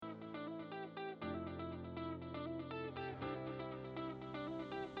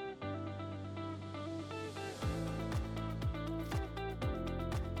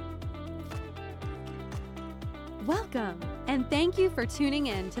Welcome, and thank you for tuning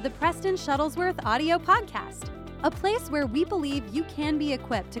in to the Preston Shuttlesworth audio podcast, a place where we believe you can be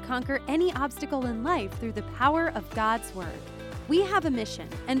equipped to conquer any obstacle in life through the power of God's Word. We have a mission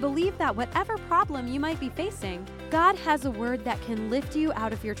and believe that whatever problem you might be facing, God has a word that can lift you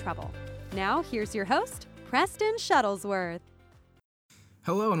out of your trouble. Now, here's your host, Preston Shuttlesworth.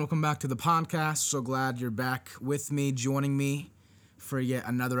 Hello and welcome back to the podcast. So glad you're back with me, joining me for yet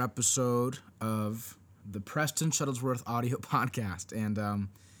another episode of the Preston Shuttlesworth audio podcast. And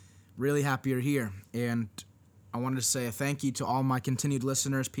really happy you're here. And I wanted to say a thank you to all my continued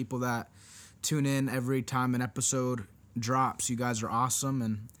listeners, people that tune in every time an episode drops. You guys are awesome,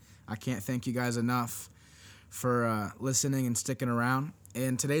 and I can't thank you guys enough for listening and sticking around.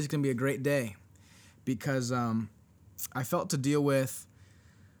 And today's going to be a great day because I felt to deal with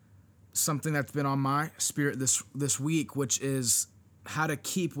something that's been on my spirit this week, which is how to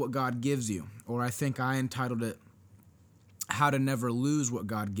keep what God gives you, or I think I entitled it, How to Never Lose What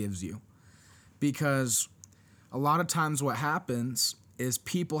God Gives You. Because a lot of times what happens is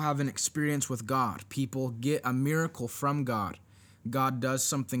people have an experience with God. People get a miracle from God. God does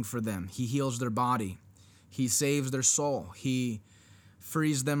something for them. He heals their body. He saves their soul. He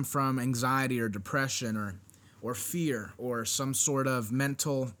frees them from anxiety or depression or fear or some sort of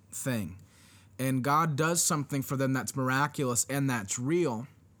mental thing. And God does something for them that's miraculous and that's real.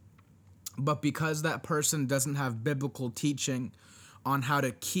 But because that person doesn't have biblical teaching on how to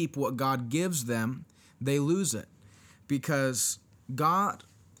keep what God gives them, they lose it. Because God,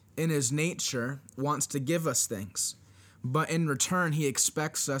 in his nature, wants to give us things. But in return, he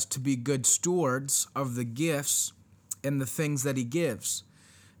expects us to be good stewards of the gifts and the things that he gives.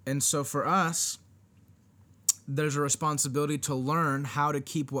 And so for us, there's a responsibility to learn how to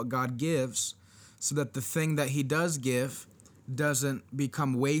keep what God gives so that the thing that he does give doesn't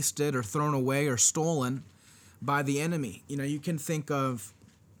become wasted or thrown away or stolen by the enemy. You know, you can think of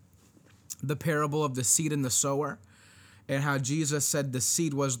the parable of the seed and the sower and how Jesus said the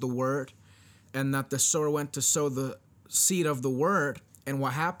seed was the word and that the sower went to sow the seed of the word. And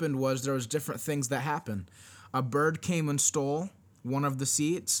what happened was there was different things that happened. A bird came and stole one of the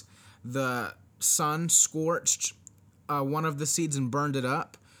seeds. The sun scorched one of the seeds and burned it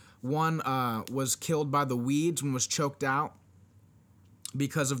up. One was killed by the weeds and was choked out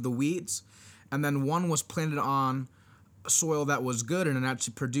because of the weeds. And then one was planted on soil that was good and it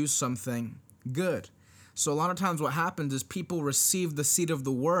actually produced something good. So a lot of times what happens is people receive the seed of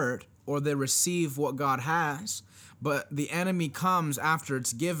the word, or they receive what God has, but the enemy comes after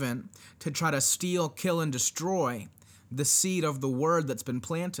it's given to try to steal, kill, and destroy the seed of the word that's been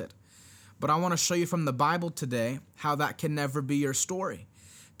planted. But I want to show you from the Bible today how that can never be your story.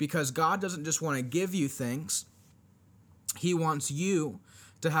 Because God doesn't just want to give you things. He wants you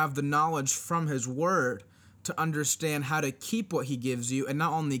to have the knowledge from his word to understand how to keep what he gives you, and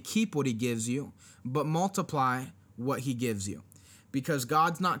not only keep what he gives you, but multiply what he gives you. Because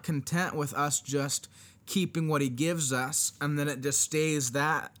God's not content with us just keeping what he gives us, and then it just stays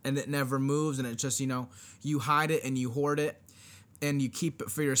that, and it never moves, and it just, you hide it and you hoard it, and you keep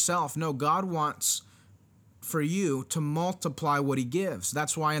it for yourself. No, God wants for you to multiply what he gives.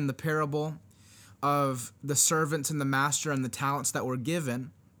 That's why in the parable of the servants and the master and the talents that were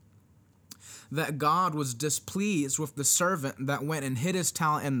given, that God was displeased with the servant that went and hid his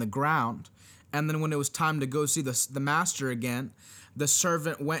talent in the ground. And then when it was time to go see the master again, the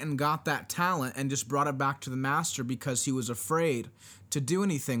servant went and got that talent and just brought it back to the master because he was afraid to do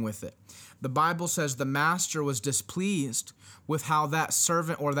anything with it. The Bible says the master was displeased with how that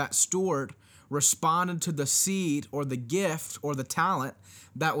servant or that steward responded to the seed or the gift or the talent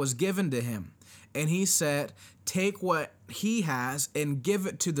that was given to him. And he said, take what he has and give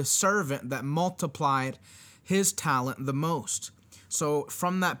it to the servant that multiplied his talent the most. So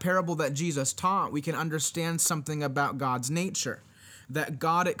from that parable that Jesus taught, we can understand something about God's nature, that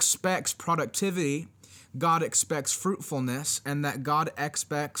God expects productivity, God expects fruitfulness, and that God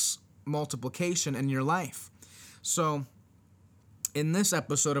expects multiplication in your life. So in this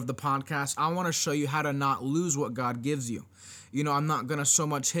episode of the podcast, I want to show you how to not lose what God gives you. I'm not going to so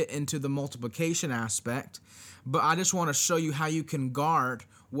much hit into the multiplication aspect, but I just want to show you how you can guard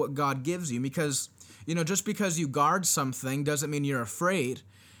what God gives you. Because, just because you guard something doesn't mean you're afraid.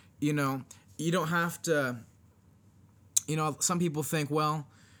 You don't have to, some people think, well,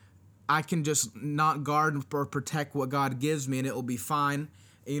 I can just not guard or protect what God gives me and it will be fine.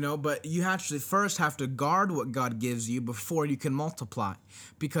 But you actually first have to guard what God gives you before you can multiply.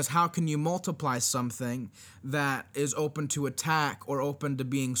 Because how can you multiply something that is open to attack or open to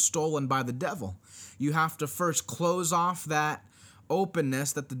being stolen by the devil? You have to first close off that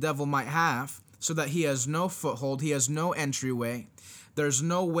openness that the devil might have so that he has no foothold, he has no entryway. There's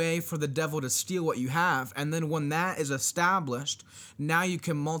no way for the devil to steal what you have. And then when that is established, now you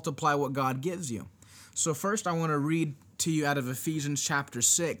can multiply what God gives you. So first I want to read to you out of Ephesians chapter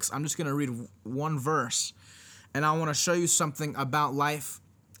 6. I'm just going to read one verse, and I want to show you something about life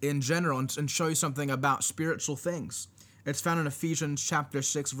in general and show you something about spiritual things. It's found in Ephesians chapter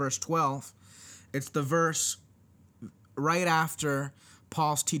 6, verse 12. It's the verse right after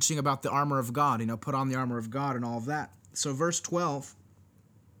Paul's teaching about the armor of God, put on the armor of God and all of that. So verse 12,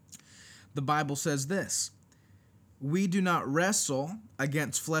 the Bible says this: "We do not wrestle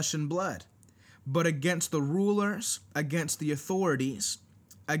against flesh and blood, but against the rulers, against the authorities,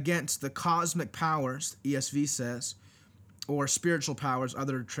 against the cosmic powers," ESV says, or spiritual powers,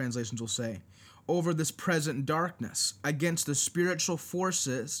 other translations will say, "over this present darkness, against the spiritual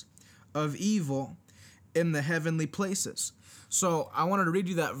forces of evil in the heavenly places." So I wanted to read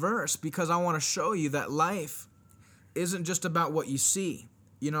you that verse because I want to show you that life isn't just about what you see.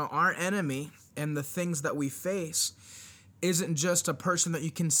 Our enemy and the things that we face isn't just a person that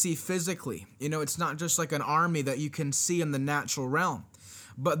you can see physically. It's not just like an army that you can see in the natural realm,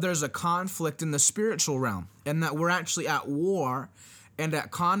 but there's a conflict in the spiritual realm, and that we're actually at war and at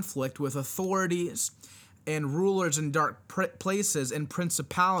conflict with authorities and rulers in dark places and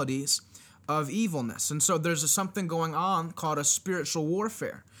principalities of evilness. And so there's something going on called a spiritual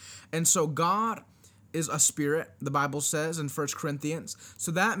warfare. And so God is a spirit, the Bible says in 1 Corinthians.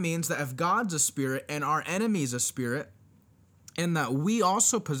 So that means that if God's a spirit and our enemy is a spirit, and that we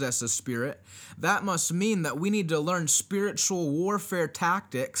also possess a spirit, that must mean that we need to learn spiritual warfare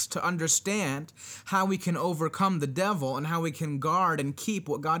tactics to understand how we can overcome the devil and how we can guard and keep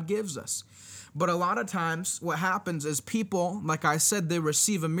what God gives us. But a lot of times what happens is people, like I said, they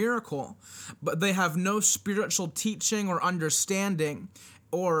receive a miracle, but they have no spiritual teaching or understanding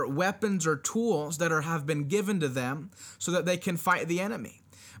or weapons or tools that have been given to them so that they can fight the enemy.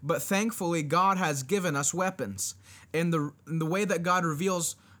 But thankfully, God has given us weapons. And the way that God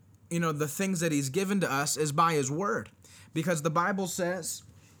reveals, the things that he's given to us is by his word. Because the Bible says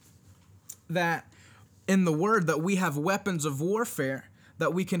that in the word that we have weapons of warfare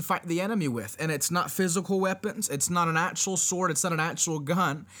that we can fight the enemy with. And it's not physical weapons. It's not an actual sword. It's not an actual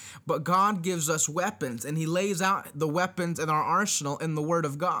gun. But God gives us weapons, and he lays out the weapons in our arsenal in the word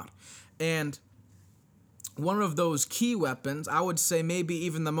of God. And one of those key weapons, I would say maybe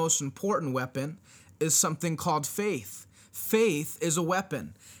even the most important weapon, is something called faith. Faith is a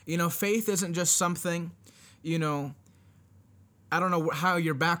weapon. Faith isn't just something, I don't know how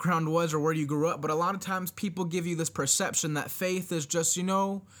your background was or where you grew up, but a lot of times people give you this perception that faith is just,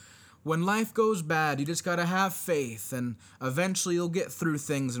 when life goes bad, you just got to have faith, and eventually you'll get through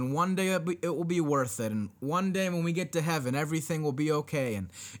things, and one day it will be worth it, and one day when we get to heaven, everything will be okay. And,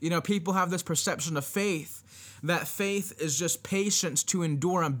 people have this perception of faith, that faith is just patience to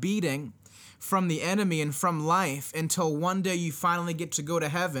endure a beating from the enemy and from life until one day you finally get to go to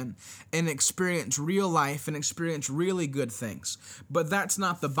heaven and experience real life and experience really good things. But that's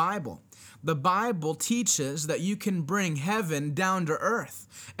not the Bible. The Bible teaches that you can bring heaven down to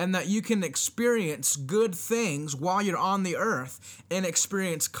earth and that you can experience good things while you're on the earth and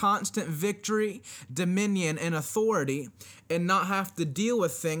experience constant victory, dominion, and authority, and not have to deal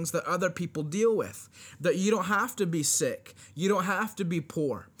with things that other people deal with. That you don't have to be sick. You don't have to be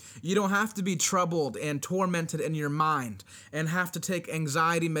poor. You don't have to be troubled and tormented in your mind and have to take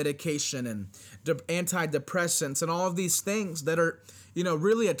anxiety medication and antidepressants and all of these things that are,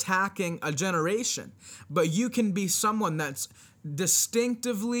 really attacking a generation. But you can be someone that's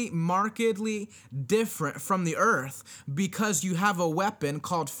distinctively, markedly different from the earth because you have a weapon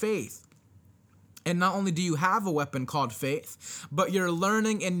called faith. And not only do you have a weapon called faith, but you're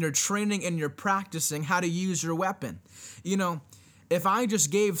learning and you're training and you're practicing how to use your weapon. If I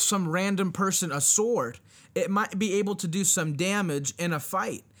just gave some random person a sword, it might be able to do some damage in a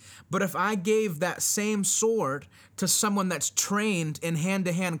fight. But if I gave that same sword to someone that's trained in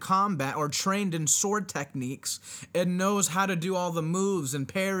hand-to-hand combat or trained in sword techniques and knows how to do all the moves and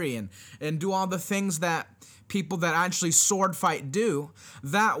parry and do all the things that people that actually sword fight do,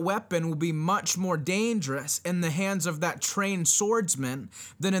 that weapon will be much more dangerous in the hands of that trained swordsman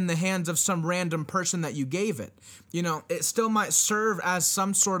than in the hands of some random person that you gave it. It still might serve as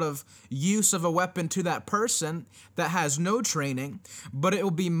some sort of use of a weapon to that person that has no training, but it will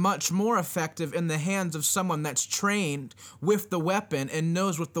be much more effective in the hands of someone that's trained with the weapon and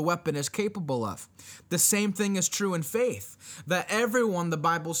knows what the weapon is capable of. The same thing is true in faith, that everyone, the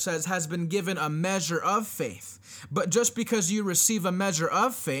Bible says, has been given a measure of faith. But just because you receive a measure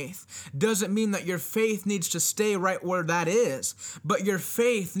of faith doesn't mean that your faith needs to stay right where that is, but your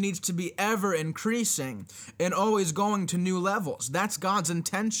faith needs to be ever increasing and always going to new levels. That's God's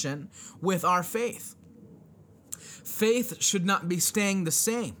intention with our faith. Faith should not be staying the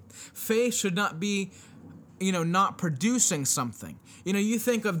same. Faith should not be, not producing something. You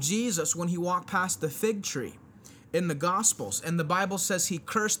think of Jesus when he walked past the fig tree in the Gospels, and the Bible says he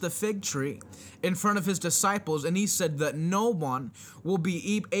cursed the fig tree in front of his disciples, and he said that no one will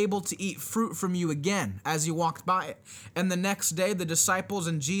be able to eat fruit from you again as he walked by it. And the next day, the disciples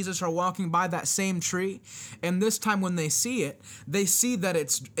and Jesus are walking by that same tree, and this time when they see it, they see that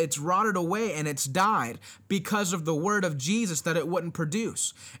it's rotted away and it's died because of the word of Jesus that it wouldn't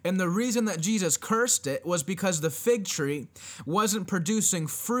produce. And the reason that Jesus cursed it was because the fig tree wasn't producing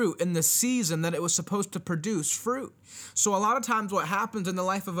fruit in the season that it was supposed to produce fruit. So a lot of times what happens in the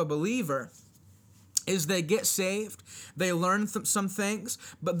life of a believer is they get saved, they learn some things,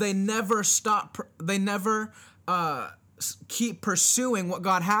 but they never keep pursuing what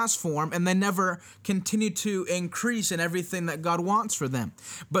God has for them, and they never continue to increase in everything that God wants for them.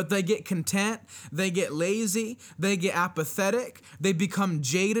 But they get content, they get lazy, they get apathetic, they become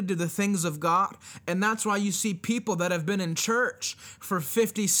jaded to the things of God. And that's why you see people that have been in church for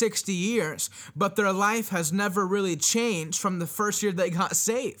 50, 60 years, but their life has never really changed from the first year they got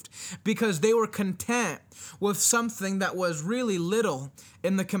saved, because they were content with something that was really little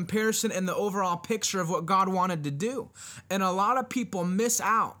in the comparison and the overall picture of what God wanted to do. And a lot of people miss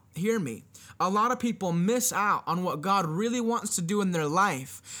out, hear me, a lot of people miss out on what God really wants to do in their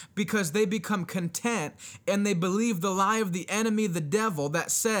life because they become content and they believe the lie of the enemy, the devil,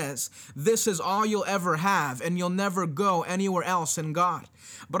 that says this is all you'll ever have and you'll never go anywhere else in God.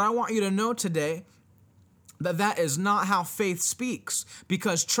 But I want you to know today that is not how faith speaks,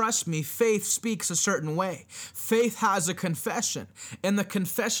 because trust me, faith speaks a certain way. Faith has a confession, and the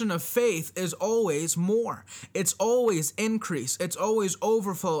confession of faith is always more. It's always increase. It's always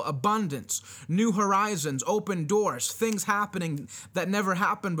overflow, abundance, new horizons, open doors, things happening that never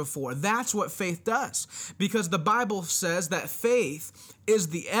happened before. That's what faith does, because the Bible says that faith is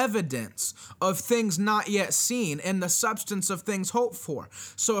the evidence of things not yet seen and the substance of things hoped for.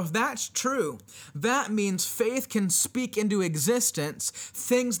 So if that's true, that means faith can speak into existence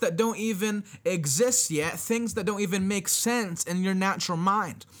things that don't even exist yet, things that don't even make sense in your natural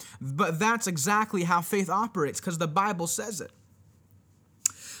mind. But that's exactly how faith operates, because the Bible says it.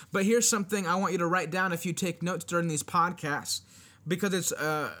 But here's something I want you to write down if you take notes during these podcasts, because it's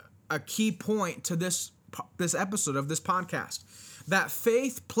a key point to this episode of this podcast. That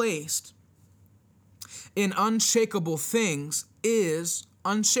faith placed in unshakable things is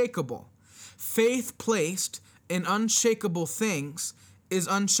unshakable. Faith placed in unshakable things is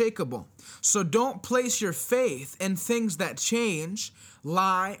unshakable. So don't place your faith in things that change,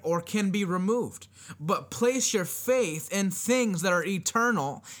 lie, or can be removed, but place your faith in things that are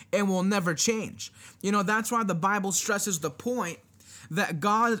eternal and will never change. That's why the Bible stresses the point that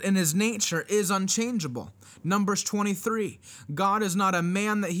God in his nature is unchangeable. Numbers 23, God is not a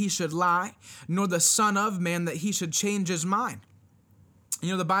man that he should lie, nor the son of man that he should change his mind.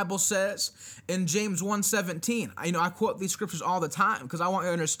 The Bible says in James 1:17, I quote these scriptures all the time because I want you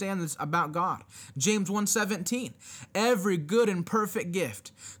to understand this about God. James 1:17, every good and perfect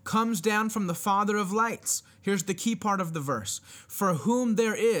gift comes down from the Father of lights. Here's the key part of the verse. For whom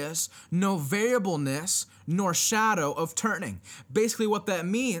there is no variableness nor shadow of turning. Basically what that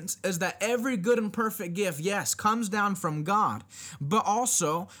means is that every good and perfect gift, yes, comes down from God, but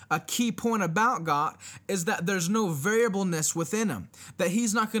also a key point about God is that there's no variableness within him, that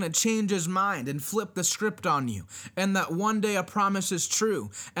he's not going to change his mind and flip the script on you, and that one day a promise is true,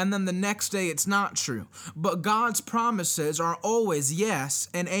 and then the next day it's not true. But God's promises are always yes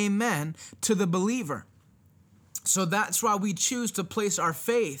and amen to the believer. So that's why we choose to place our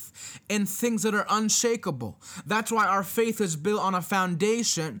faith in things that are unshakable. That's why our faith is built on a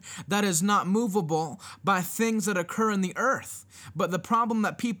foundation that is not movable by things that occur in the earth. But the problem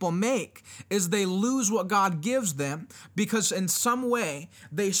that people make is they lose what God gives them because in some way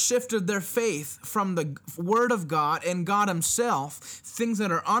they shifted their faith from the Word of God and God himself, things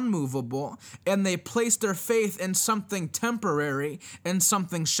that are unmovable, and they place their faith in something temporary and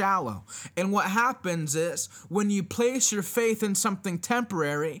something shallow. And what happens is when you place your faith in something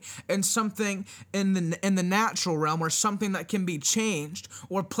temporary and something in the natural realm, or something that can be changed,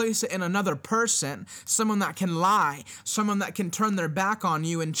 or place it in another person, someone that can lie, someone that can turn their back on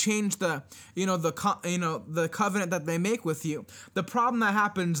you and change the covenant that they make with you. The problem that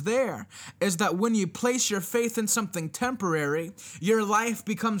happens there is that when you place your faith in something temporary, your life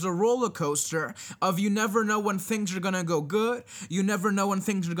becomes a roller coaster of you never know when things are going to go good, you never know when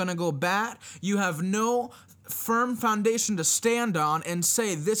things are going to go bad. You have no firm foundation to stand on and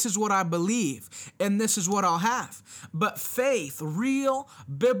say, this is what I believe and this is what I'll have. But faith, real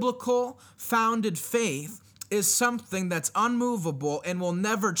biblical founded faith, is something that's unmovable and will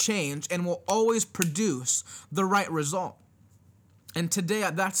never change and will always produce the right result. And today,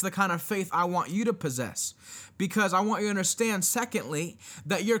 that's the kind of faith I want you to possess, because I want you to understand, secondly,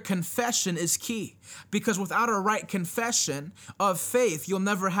 that your confession is key. Because without a right confession of faith, you'll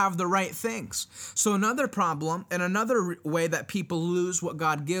never have the right things. So another problem and another way that people lose what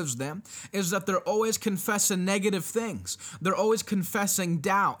God gives them is that they're always confessing negative things. They're always confessing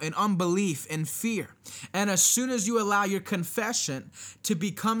doubt and unbelief and fear. And as soon as you allow your confession to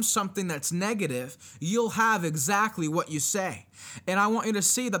become something that's negative, you'll have exactly what you say. And I want you to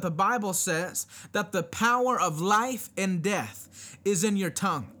see that the Bible says that the power of life and death is in your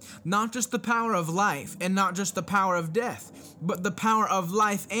tongue. Not just the power of life and not just the power of death, but the power of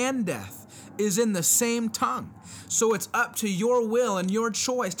life and death is in the same tongue. So it's up to your will and your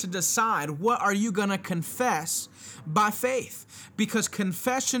choice to decide what are you going to confess by faith, because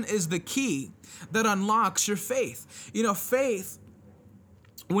confession is the key that unlocks your faith. You know, faith,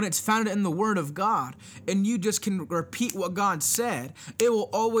 when it's founded in the Word of God and you just can repeat what God said, it will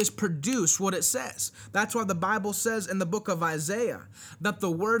always produce what it says. That's why the Bible says in the book of Isaiah that the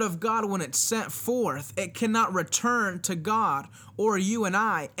Word of God, when it's sent forth, it cannot return to God or you and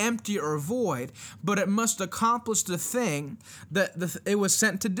I empty or void, but it must accomplish the thing that it was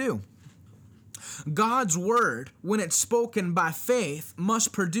sent to do. God's Word, when it's spoken by faith,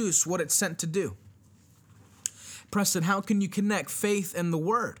 must produce what it's sent to do. Preston, how can you connect faith and the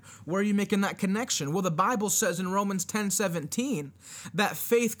Word? Where are you making that connection? Well, the Bible says in Romans 10:17 that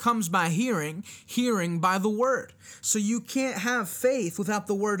faith comes by hearing, hearing by the Word. So you can't have faith without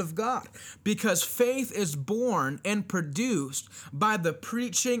the Word of God, because faith is born and produced by the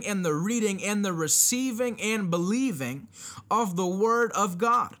preaching and the reading and the receiving and believing of the Word of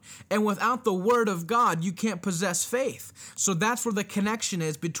God. And without the Word of God, you can't possess faith. So that's where the connection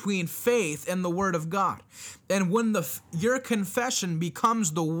is between faith and the Word of God. And when your confession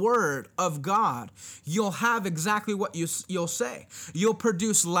becomes the Word of God, you'll have exactly what you'll say. You'll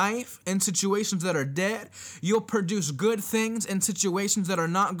produce life in situations that are dead. You'll produce good things in situations that are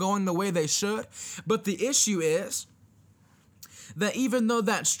not going the way they should. But the issue is that even though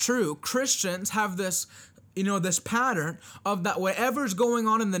that's true, Christians have this pattern of that whatever's going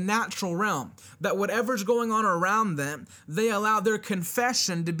on in the natural realm, that whatever's going on around them, they allow their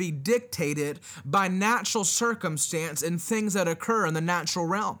confession to be dictated by natural circumstance and things that occur in the natural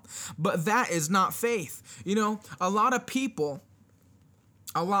realm. But that is not faith.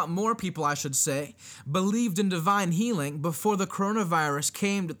 A lot more people, I should say, believed in divine healing before the coronavirus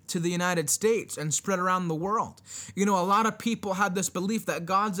came to the United States and spread around the world. A lot of people had this belief that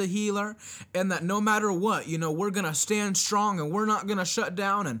God's a healer and that no matter what, we're going to stand strong and we're not going to shut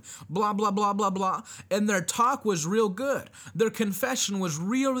down and blah, blah, blah, blah, blah. And their talk was real good. Their confession was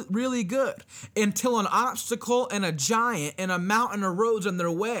really good until an obstacle and a giant and a mountain arose in their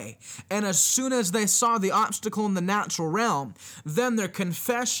way. And as soon as they saw the obstacle in the natural realm, then their confession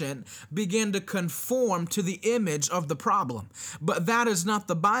began to conform to the image of the problem. But that is not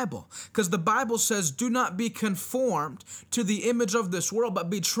the Bible, because the Bible says, do not be conformed to the image of this world, but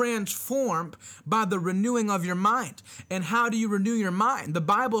be transformed by the renewing of your mind. And how do you renew your mind? The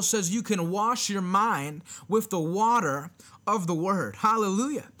Bible says you can wash your mind with the water of the Word.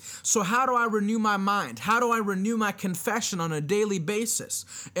 Hallelujah. So how do I renew my mind? How do I renew my confession on a daily basis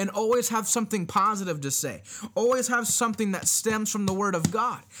and always have something positive to say? Always have something that stems from the Word of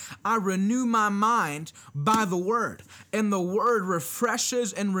God. I renew my mind by the Word, and the Word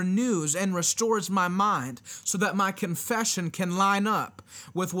refreshes and renews and restores my mind so that my confession can line up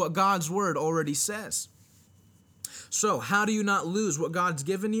with what God's Word already says. So how do you not lose what God's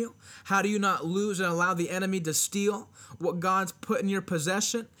given you? How do you not lose and allow the enemy to steal what God's put in your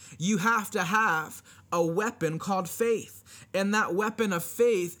possession? You have to have a weapon called faith. And that weapon of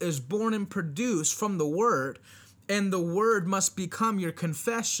faith is born and produced from the Word. And the Word must become your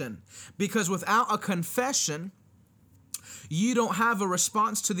confession. Because without a confession, you don't have a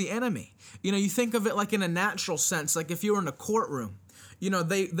response to the enemy. You think of it like in a natural sense, like if you were in a courtroom,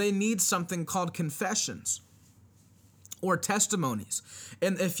 they need something called confessions. or testimonies.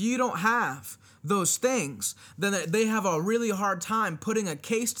 And if you don't have those things, then they have a really hard time putting a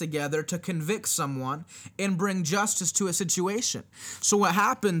case together to convict someone and bring justice to a situation. So what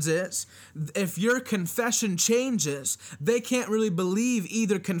happens is, if your confession changes, they can't really believe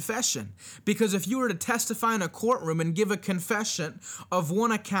either confession. Because if you were to testify in a courtroom and give a confession of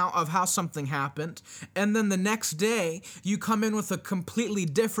one account of how something happened, and then the next day you come in with a completely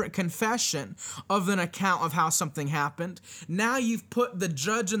different confession of an account of how something happened, now you've put the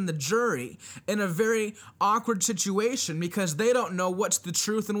judge and the jury in a very awkward situation because they don't know what's the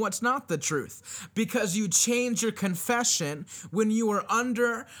truth and what's not the truth, because you change your confession when you are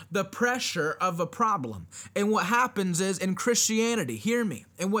under the pressure of a problem. And what happens is, in Christianity, hear me,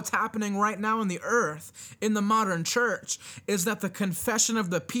 and what's happening right now on the earth in the modern church is that the confession of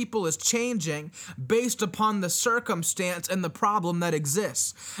the people is changing based upon the circumstance and the problem that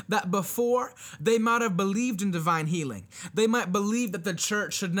exists. That before, they might have believed in divine healing. They might believe that the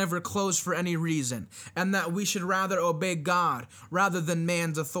church should never close for any reason, and that we should rather obey God rather than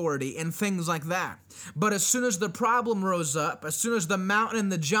man's authority and things like that. But as soon as the problem rose up, as soon as the mountain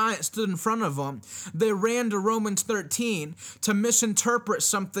and the giant stood in front of them, they ran to Romans 13 to misinterpret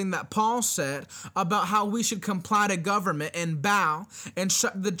something that Paul said about how we should comply to government and bow and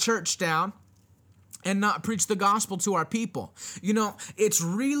shut the church down and not preach the gospel to our people. You know, it's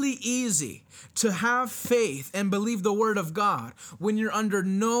really easy to have faith and believe the word of God when you're under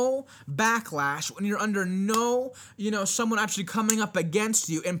no backlash, when you're under no, someone actually coming up against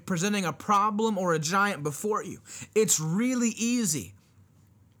you and presenting a problem or a giant before you. It's really easy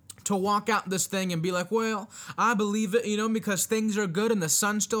to walk out this thing and be like, well, I believe it, because things are good and the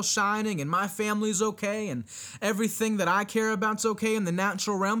sun's still shining and my family's okay and everything that I care about's okay in the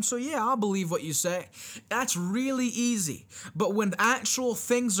natural realm. So yeah, I'll believe what you say. That's really easy. But when actual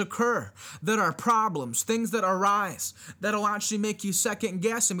things occur that are problems, things that arise, that'll actually make you second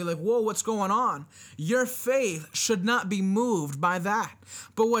guess and be like, whoa, what's going on? Your faith should not be moved by that.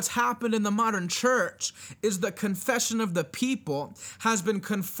 But what's happened in the modern church is the confession of the people has been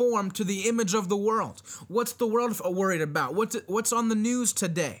conformed to the image of the world. What's the world worried about? What's on the news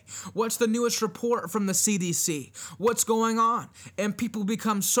today? What's the newest report from the CDC? What's going on? And people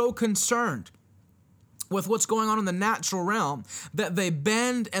become so concerned with what's going on in the natural realm that they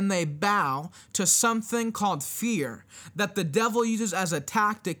bend and they bow to something called fear that the devil uses as a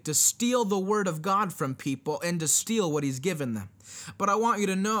tactic to steal the word of God from people and to steal what he's given them. But I want you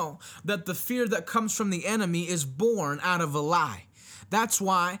to know that the fear that comes from the enemy is born out of a lie. That's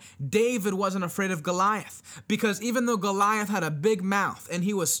why David wasn't afraid of Goliath, because even though Goliath had a big mouth and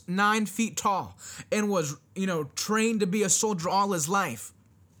he was 9 feet tall and was, trained to be a soldier all his life,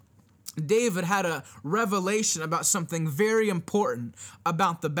 David had a revelation about something very important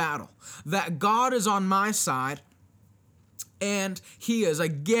about the battle, that God is on my side and he is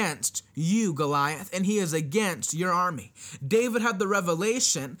against you, Goliath, and he is against your army. David had the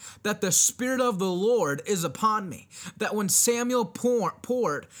revelation that the Spirit of the Lord is upon me, that when Samuel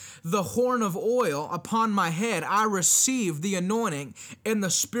poured the horn of oil upon my head, I received the anointing and the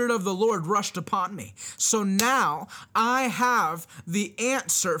Spirit of the Lord rushed upon me. So now I have the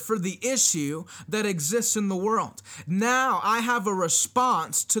answer for the issue that exists in the world. Now I have a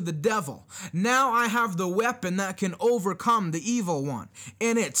response to the devil. Now I have the weapon that can overcome the evil one,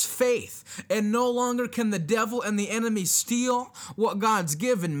 and it's faith. And no longer can the devil and the enemy steal what God's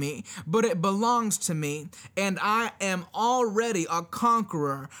given me, but it belongs to me, and I am already a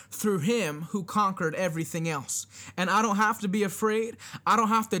conqueror through him who conquered everything else. And I don't have to be afraid. I don't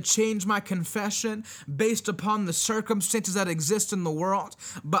have to change my confession based upon the circumstances that exist in the world,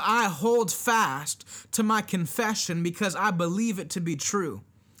 but I hold fast to my confession because I believe it to be true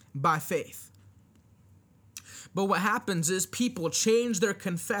by faith. But what happens is people change their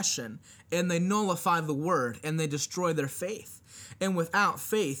confession and they nullify the word and they destroy their faith. And without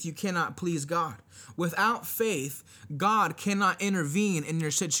faith, you cannot please God. Without faith, God cannot intervene in your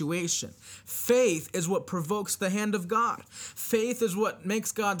situation. Faith is what provokes the hand of God. Faith is what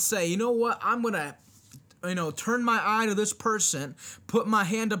makes God say, you know what, I'm going to turn my eye to this person, put my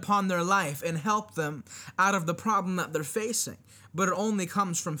hand upon their life and help them out of the problem that they're facing. But it only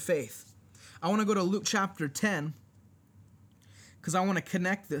comes from faith. I want to go to Luke chapter 10 because I want to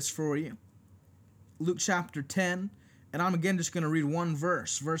connect this for you. Luke chapter 10, and I'm again just going to read one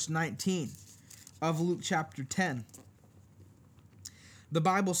verse, verse 19 of Luke chapter 10. The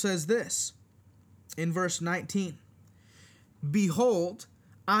Bible says this in verse 19, "Behold,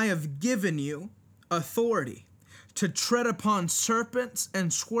 I have given you authority to tread upon serpents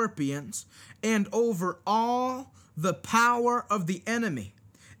and scorpions and over all the power of the enemy,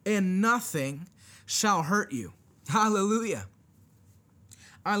 and nothing shall hurt you." Hallelujah.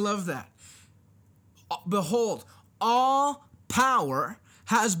 I love that. Behold, all power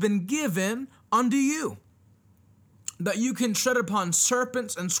has been given unto you, that you can tread upon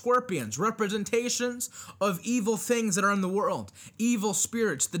serpents and scorpions, representations of evil things that are in the world, evil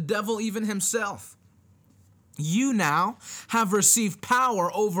spirits, the devil even himself. You now have received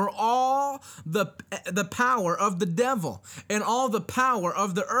power over all the power of the devil and all the power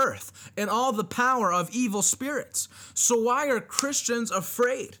of the earth and all the power of evil spirits. So why are Christians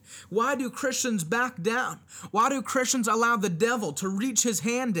afraid? Why do Christians back down? Why do Christians allow the devil to reach his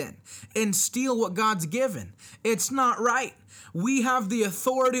hand in and steal what God's given? It's not right. We have the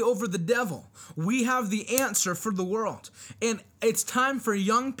authority over the devil. We have the answer for the world. And it's time for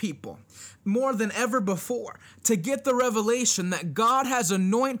young people, more than ever before, to get the revelation that God has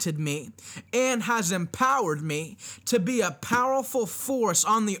anointed me and has empowered me to be a powerful force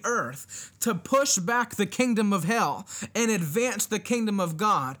on the earth to push back the kingdom of hell and advance the kingdom of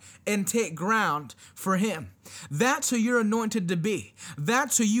God and take ground for him. That's who you're anointed to be.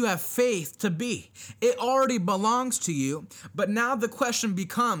 That's who you have faith to be. It already belongs to you, but now the question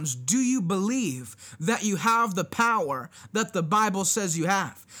becomes, do you believe that you have the power that the Bible says you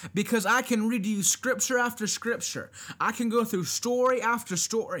have? Because I can read you scripture after scripture. I can go through story after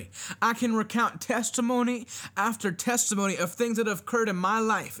story. I can recount testimony after testimony of things that have occurred in my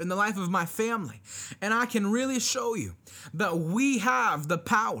life, in the life of my family. And I can really show you that we have the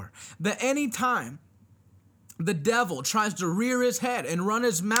power, that any time the devil tries to rear his head and run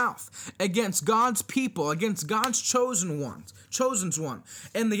his mouth against God's people, against God's chosen one,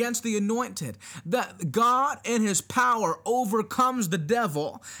 and against the anointed, that God in his power overcomes the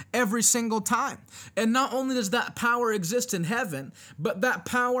devil every single time. And not only does that power exist in heaven, but that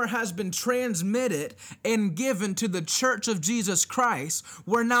power has been transmitted and given to the church of Jesus Christ,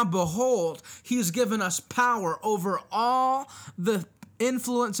 where now, behold, he's given us power over all the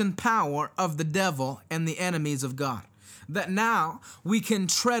influence and power of the devil and the enemies of God. That now we can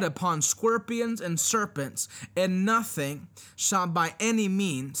tread upon scorpions and serpents, and nothing shall by any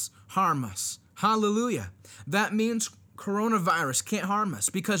means harm us. Hallelujah. That means coronavirus can't harm us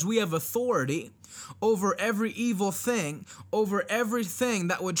because we have authority over every evil thing, over everything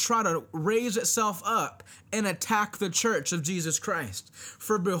that would try to raise itself up and attack the church of Jesus Christ.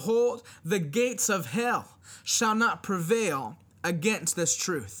 For behold, the gates of hell shall not prevail against this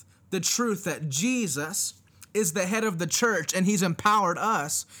truth, the truth that Jesus is the head of the church and he's empowered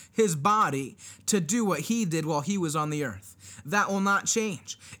us, his body, to do what he did while he was on the earth. That will not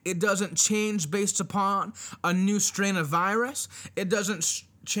change. It doesn't change based upon a new strain of virus. It doesn't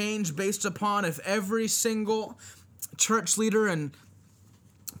change based upon if every single church leader and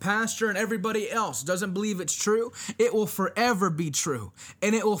pastor and everybody else doesn't believe it's true. It will forever be true,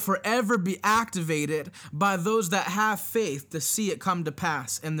 and it will forever be activated by those that have faith to see it come to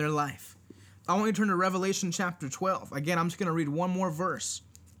pass in their life. I want you to turn to Revelation chapter 12. Again, I'm just going to read one more verse.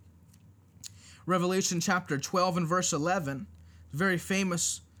 Revelation chapter 12 and verse 11, very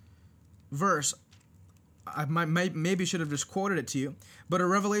famous verse. I maybe should have just quoted it to you, but in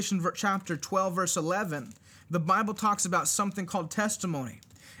Revelation chapter 12 verse 11, the Bible talks about something called testimony.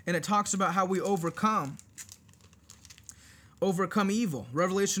 And it talks about how we overcome evil.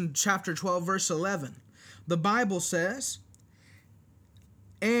 Revelation chapter 12, verse 11. The Bible says,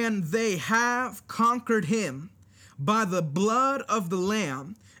 and they have conquered him by the blood of the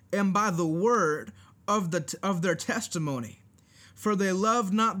Lamb and by the word of their testimony. For they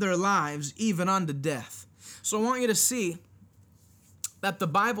loved not their lives even unto death. So I want you to see that the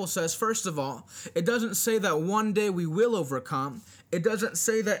Bible says, first of all, it doesn't say that one day we will overcome. It doesn't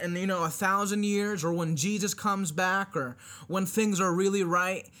say that in 1,000 years or when Jesus comes back or when things are really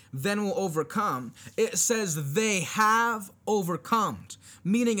right, then we'll overcome. It says they have overcome,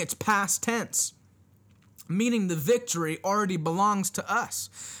 meaning it's past tense, meaning the victory already belongs to us.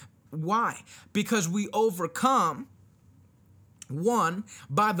 Why? Because we overcome, one,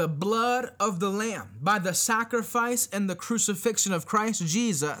 by the blood of the Lamb, by the sacrifice and the crucifixion of Christ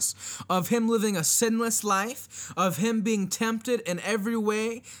Jesus, of him living a sinless life, of him being tempted in every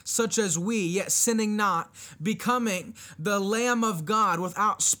way, such as we, yet sinning not, becoming the Lamb of God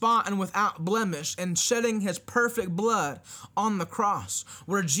without spot and without blemish, and shedding his perfect blood on the cross,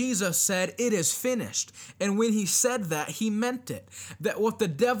 where Jesus said, it is finished. And when he said that, he meant it. That what the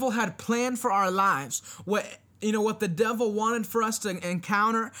devil had planned for our lives, what what the devil wanted for us to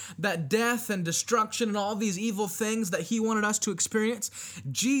encounter, that death and destruction and all these evil things that he wanted us to experience,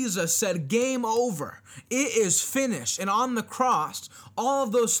 Jesus said, game over. It is finished. And on the cross, all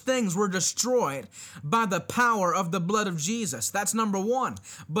of those things were destroyed by the power of the blood of Jesus. That's number one.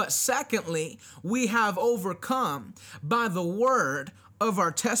 But secondly, we have overcome by the word of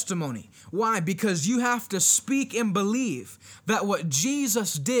our testimony. Why? Because you have to speak and believe that what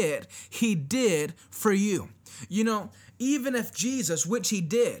Jesus did, he did for you. Even if Jesus, which he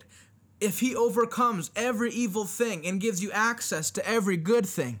did, if he overcomes every evil thing and gives you access to every good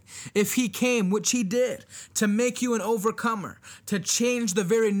thing, if he came, which he did, to make you an overcomer, to change the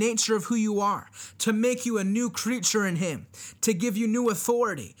very nature of who you are, to make you a new creature in him, to give you new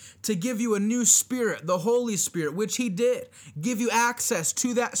authority, to give you a new spirit, the Holy Spirit, which he did, give you access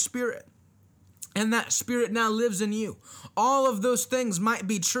to that spirit. And that spirit now lives in you. All of those things might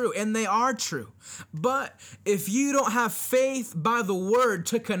be true, and they are true. But if you don't have faith by the word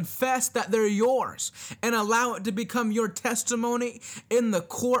to confess that they're yours and allow it to become your testimony in the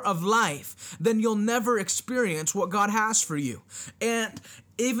core of life, then you'll never experience what God has for you. And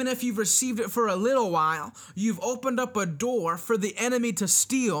even if you've received it for a little while, you've opened up a door for the enemy to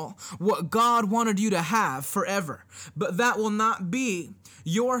steal what God wanted you to have forever. But that will not be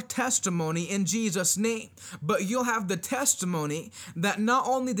your testimony in Jesus' name, but you'll have the testimony that not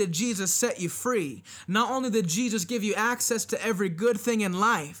only did Jesus set you free, not only did Jesus give you access to every good thing in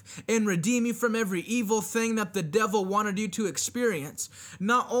life and redeem you from every evil thing that the devil wanted you to experience,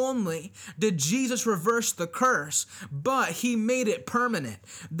 not only did Jesus reverse the curse, but he made it permanent,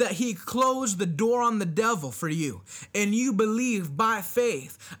 that he closed the door on the devil for you, and you believe by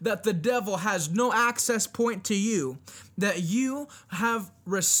faith that the devil has no access point to you, that you have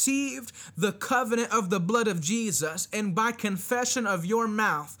received the covenant of the blood of Jesus, and by confession of your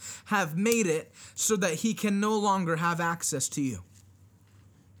mouth have made it so that he can no longer have access to you.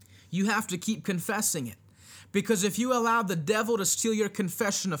 You have to keep confessing it, because if you allow the devil to steal your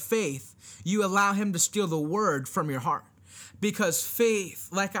confession of faith, you allow him to steal the word from your heart. Because faith,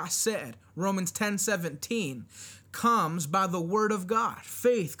 like I said, Romans 10:17, comes by the word of God.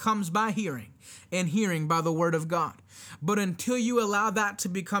 Faith comes by hearing, and hearing by the word of God. But until you allow that to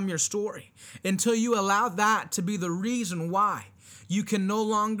become your story, until you allow that to be the reason why you can no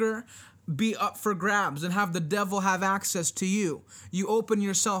longer be up for grabs and have the devil have access to you, you open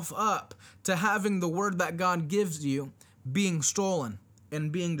yourself up to having the word that God gives you being stolen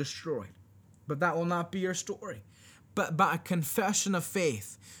and being destroyed. But that will not be your story. But by a confession of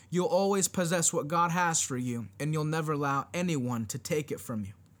faith, you'll always possess what God has for you, and you'll never allow anyone to take it from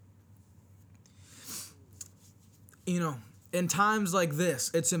you. In times like this,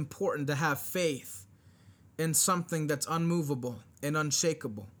 it's important to have faith in something that's unmovable and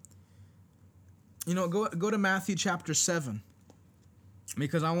unshakable. Go to Matthew chapter 7,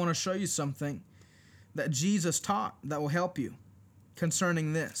 because I want to show you something that Jesus taught that will help you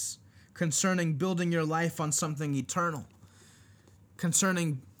concerning this, concerning building your life on something eternal,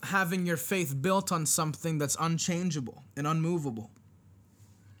 concerning having your faith built on something that's unchangeable and unmovable.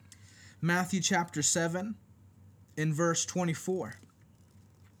 Matthew chapter 7, in verse 24.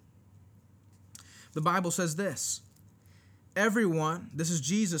 The Bible says this, this is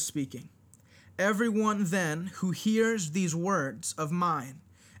Jesus speaking, everyone then who hears these words of mine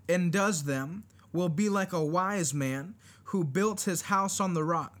and does them will be like a wise man who built his house on the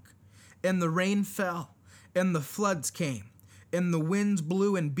rock, and the rain fell, and the floods came, and the winds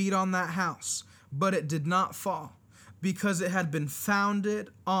blew and beat on that house, but it did not fall, because it had been founded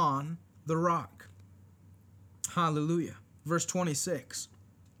on the rock. Hallelujah. Verse 26.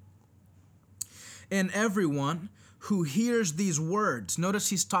 And everyone who hears these words, notice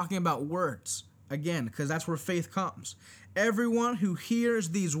he's talking about words again, because that's where faith comes. Everyone who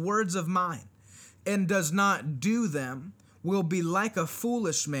hears these words of mine and does not do them will be like a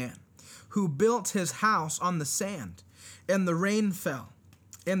foolish man who built his house on the sand, and the rain fell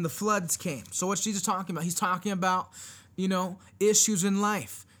and the floods came. So what's Jesus talking about? He's talking about, issues in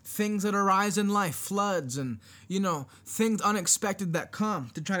life. Things that arise in life, floods and, things unexpected that come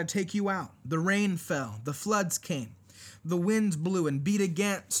to try to take you out. The rain fell, the floods came, the winds blew and beat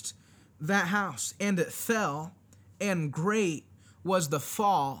against that house, and it fell, and great was the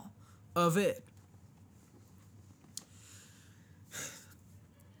fall of it.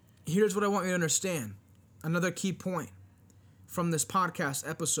 Here's what I want you to understand. Another key point from this podcast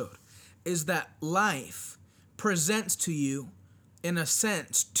episode is that life presents to you, in a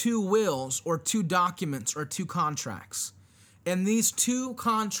sense, two wills or two documents or two contracts. And these two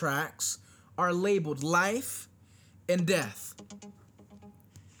contracts are labeled life and death.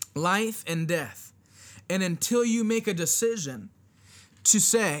 Life and death. And until you make a decision to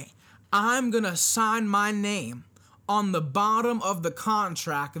say, I'm going to sign my name on the bottom of the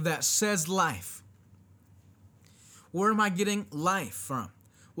contract that says life. Where am I getting life from?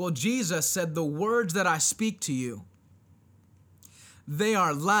 Well, Jesus said, the words that I speak to you, they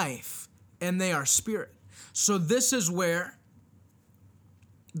are life and they are spirit. So this is where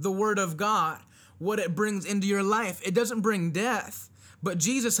the word of God, what it brings into your life, it doesn't bring death, but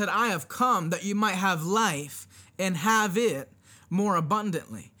Jesus said, I have come that you might have life and have it more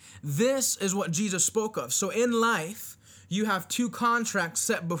abundantly. This is what Jesus spoke of. So in life, you have two contracts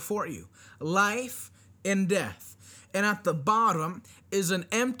set before you, life and death. And at the bottom is an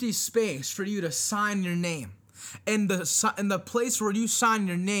empty space for you to sign your name. And the place where you sign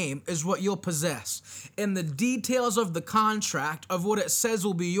your name is what you'll possess. And the details of the contract of what it says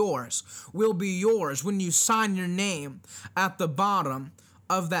will be yours when you sign your name at the bottom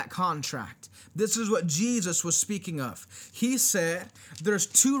of that contract. This is what Jesus was speaking of. He said, there's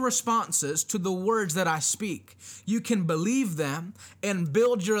two responses to the words that I speak. You can believe them and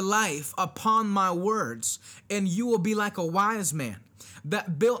build your life upon my words, and you will be like a wise man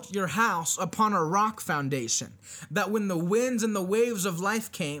that built your house upon a rock foundation, that when the winds and the waves of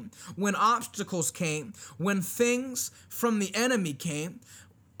life came, when obstacles came, when things from the enemy came,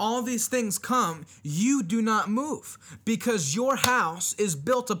 all these things come, you do not move because your house is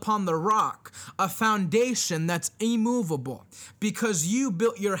built upon the rock, a foundation that's immovable, because you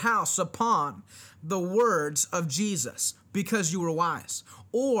built your house upon the words of Jesus because you were wise.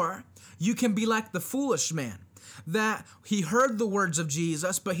 Or you can be like the foolish man, that he heard the words of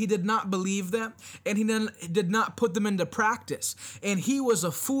Jesus, but he did not believe them, and he did not put them into practice. And he was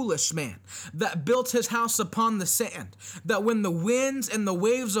a foolish man that built his house upon the sand, that when the winds and the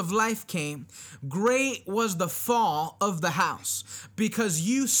waves of life came, great was the fall of the house, because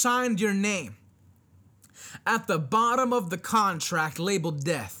you signed your name at the bottom of the contract labeled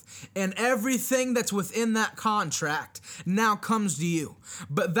death. And everything that's within that contract now comes to you.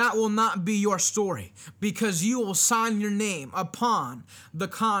 But that will not be your story, because you will sign your name upon the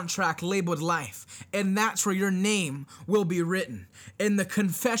contract labeled life. And that's where your name will be written. And the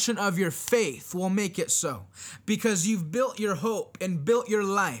confession of your faith will make it so. Because you've built your hope and built your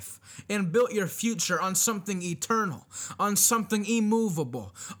life and built your future on something eternal, on something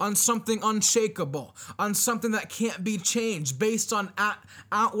immovable, on something unshakable, on something that can't be changed based on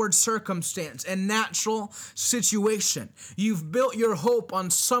outward circumstance and natural situation. You've built your hope on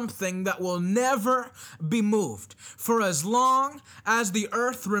something that will never be moved. For as long as the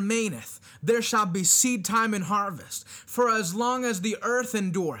earth remaineth, there shall be seed time and harvest. For as long as the earth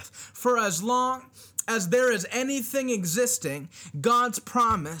endureth, for as long as there is anything existing, God's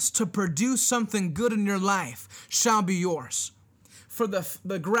promise to produce something good in your life shall be yours. For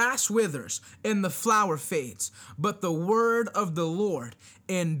the grass withers and the flower fades, but the word of the Lord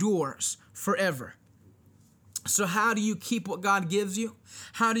endures forever. So how do you keep what God gives you?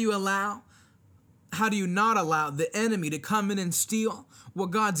 How do you not allow the enemy to come in and steal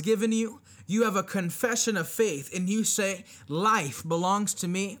what God's given you? You have a confession of faith and you say, life belongs to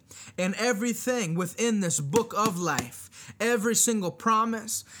me, and everything within this book of life, every single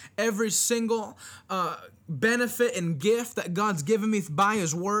promise, every single benefit and gift that God's given me by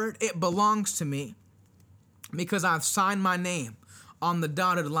his word, it belongs to me because I've signed my name on the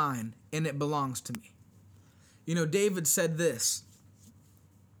dotted line and it belongs to me. You know, David said this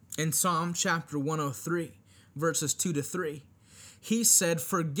in Psalm chapter 103, verses 2-3. He said,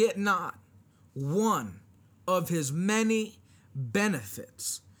 forget not one of his many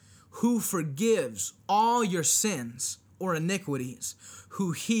benefits, who forgives all your sins or iniquities,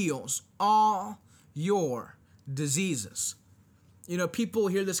 who heals all your diseases. You know, people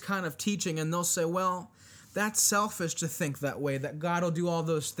hear this kind of teaching and they'll say, well, that's selfish to think that way, that God will do all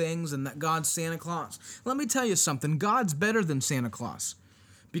those things and that God's Santa Claus. Let me tell you something. God's better than Santa Claus,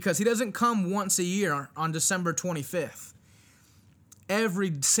 because he doesn't come once a year on December 25th.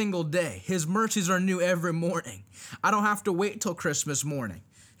 Every single day. His mercies are new every morning. I don't have to wait till Christmas morning.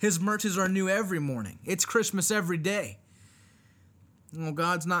 His mercies are new every morning. It's Christmas every day. Well,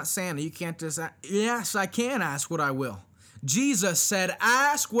 God's not Santa. You can't just ask. Yes, I can ask what I will. Jesus said,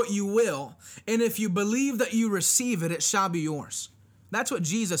 ask what you will, and if you believe that you receive it, it shall be yours. That's what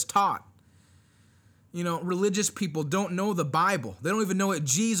Jesus taught. You know, religious people don't know the Bible. They don't even know what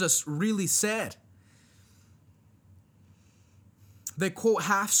Jesus really said. They quote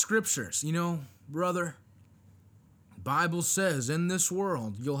half scriptures. You know, brother, Bible says in this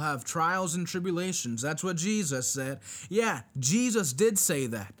world you'll have trials and tribulations. That's what Jesus said. Yeah, Jesus did say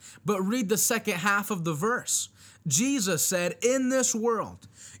that. But read the second half of the verse. Jesus said, in this world,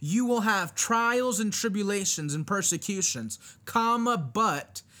 you will have trials and tribulations and persecutions,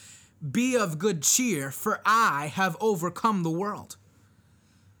 but be of good cheer, for I have overcome the world.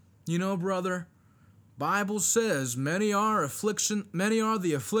 You know, brother, Bible says many are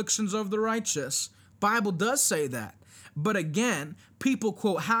the afflictions of the righteous. Bible does say that. But again, people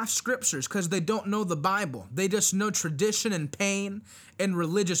quote half scriptures because they don't know the Bible. They just know tradition and pain and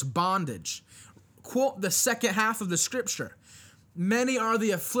religious bondage. Quote the second half of the scripture. Many are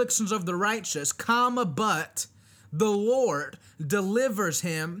the afflictions of the righteous, but the Lord delivers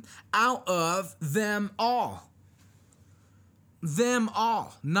him out of them all. Them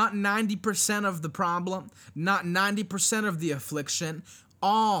all. Not 90% of the problem, not 90% of the affliction,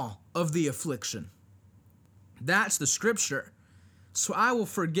 all of the affliction. That's the scripture. So I will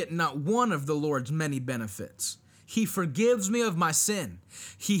forget not one of the Lord's many benefits. He forgives me of my sin.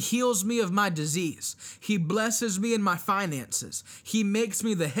 He heals me of my disease. He blesses me in my finances. He makes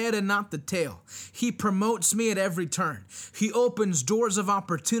me the head and not the tail. He promotes me at every turn. He opens doors of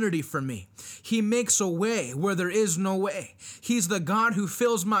opportunity for me. He makes a way where there is no way. He's the God who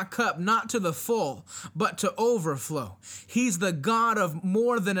fills my cup not to the full, but to overflow. He's the God of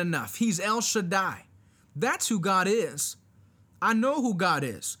more than enough. He's El Shaddai. That's who God is. I know who God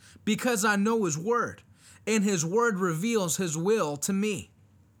is because I know His Word. And His Word reveals His will to me.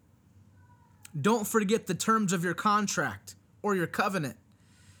 Don't forget the terms of your contract or your covenant.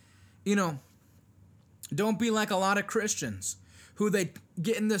 You know, don't be like a lot of Christians who they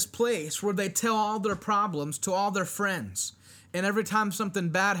get in this place where they tell all their problems to all their friends. And every time something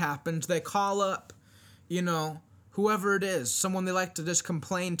bad happens, they call up, you know, whoever it is, someone they like to just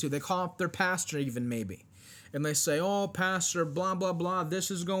complain to. They call up their pastor even maybe. And they say, oh, pastor, blah, blah, blah,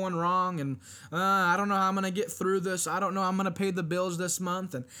 this is going wrong, and I don't know how I'm going to get through this. I don't know how I'm going to pay the bills this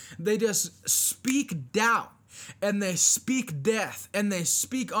month. And they just speak doubt, and they speak death, and they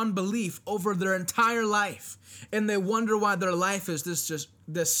speak unbelief over their entire life. And they wonder why their life is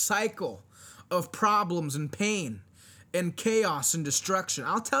this cycle of problems and pain and chaos and destruction.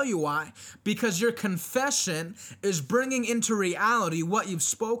 I'll tell you why. Because your confession is bringing into reality what you've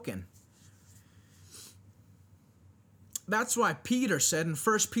spoken. That's why Peter said in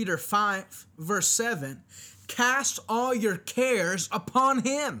 1 Peter 5, verse 7, cast all your cares upon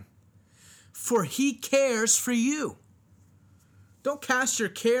Him, for He cares for you. Don't cast your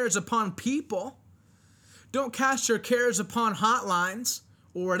cares upon people. Don't cast your cares upon hotlines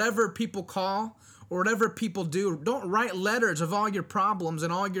or whatever people call or whatever people do. Don't write letters of all your problems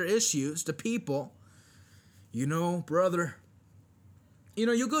and all your issues to people. You know, brother, you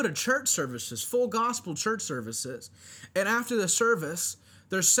know, you go to church services, full gospel church services, and after the service,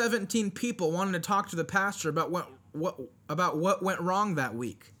 there's 17 people wanting to talk to the pastor about what went wrong that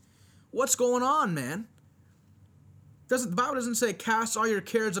week. What's going on, man? The Bible doesn't say cast all your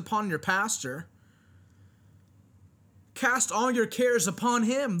cares upon your pastor. Cast all your cares upon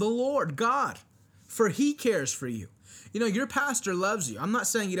Him, the Lord, God, for He cares for you. You know, your pastor loves you. I'm not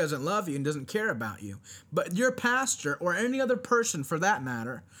saying he doesn't love you and doesn't care about you, but your pastor, or any other person for that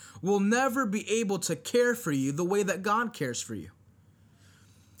matter, will never be able to care for you the way that God cares for you.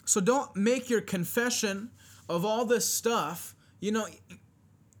 So don't make your confession of all this stuff, you know,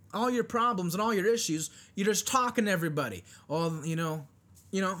 all your problems and all your issues, you're just talking to everybody. Oh, you know,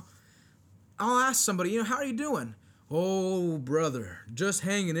 I'll ask somebody, how are you doing? Oh, brother, just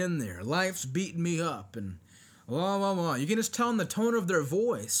hanging in there. Life's beating me up, and blah, blah, blah. You can just tell in the tone of their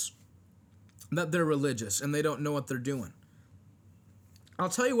voice that they're religious and they don't know what they're doing. I'll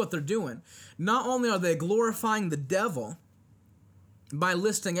tell you what they're doing. Not only are they glorifying the devil by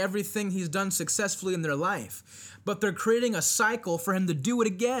listing everything he's done successfully in their life, but they're creating a cycle for him to do it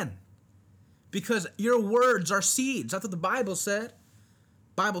again. Because your words are seeds. That's what the Bible said.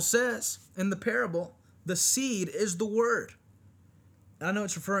 Bible says in the parable, the seed is the word. I know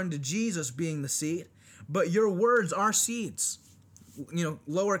it's referring to Jesus being the seed, but your words are seeds.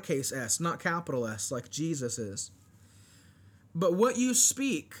 Lowercase s, not capital S, like Jesus is. But what you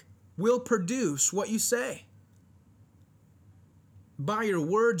speak will produce what you say. By your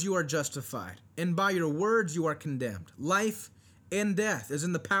words you are justified, and by your words you are condemned. Life and death is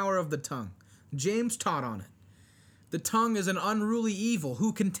in the power of the tongue. James taught on it. The tongue is an unruly evil.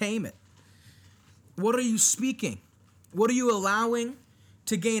 Who can tame it? What are you speaking? What are you allowing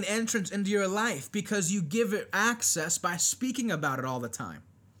to gain entrance into your life because you give it access by speaking about it all the time?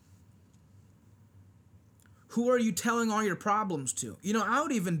 Who are you telling all your problems to? I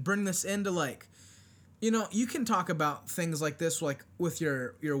would even bring this into you can talk about things like this like with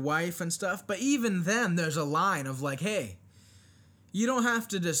your wife and stuff, but even then there's a line of hey, You don't have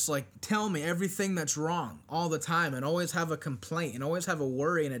to just like tell me everything that's wrong all the time and always have a complaint and always have a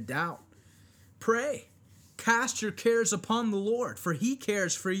worry and a doubt. Pray. Cast your cares upon the Lord, for he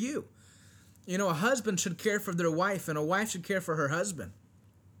cares for you. You know, a husband should care for their wife and a wife should care for her husband.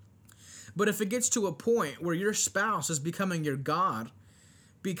 But if it gets to a point where your spouse is becoming your God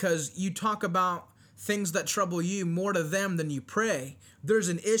because you talk about things that trouble you more to them than you pray, there's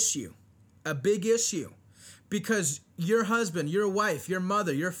an issue, a big issue. Because your husband, your wife, your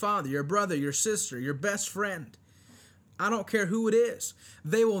mother, your father, your brother, your sister, your best friend, I don't care who it is,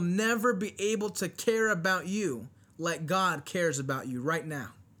 they will never be able to care about you like God cares about you right now.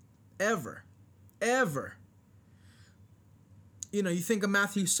 Ever. Ever. You know, you think of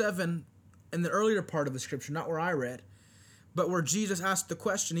Matthew 7 in the earlier part of the scripture, not where I read, but where Jesus asked the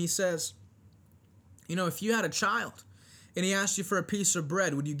question. He says, you know, if you had a child and he asked you for a piece of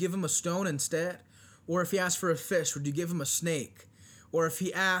bread, would you give him a stone instead? Or if he asked for a fish, would you give him a snake? Or if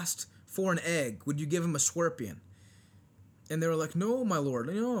he asked for an egg, would you give him a scorpion? And they were like, no, my Lord,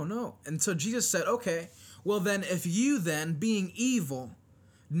 no. And so Jesus said, okay, well then, if you then, being evil,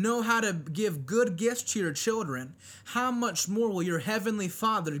 know how to give good gifts to your children, how much more will your heavenly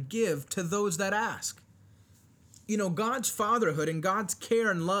Father give to those that ask? You know, God's fatherhood and God's care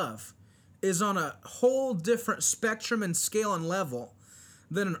and love is on a whole different spectrum and scale and level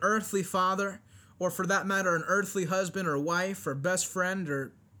than an earthly father, or for that matter, an earthly husband or wife or best friend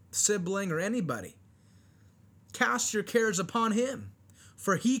or sibling or anybody. Cast your cares upon him,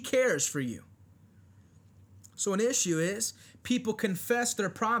 for he cares for you. So an issue is people confess their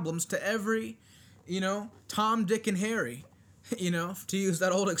problems to every, Tom, Dick, and Harry. To use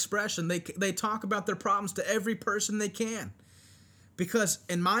that old expression, they talk about their problems to every person they can. Because,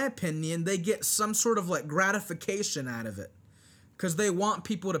 in my opinion, they get some sort of like gratification out of it. Because they want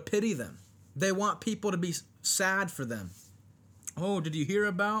people to pity them. They want people to be sad for them. Oh, did you hear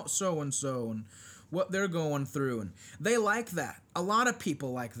about so-and-so and what they're going through? And they like that. A lot of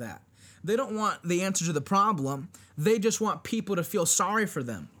people like that. They don't want the answer to the problem. They just want people to feel sorry for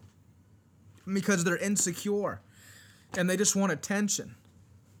them because they're insecure and they just want attention.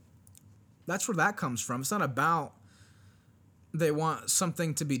 That's where that comes from. It's not about they want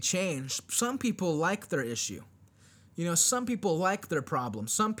something to be changed. Some people like their issue. Some people like their problem.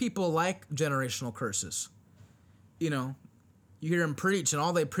 Some people like generational curses. You hear them preach, and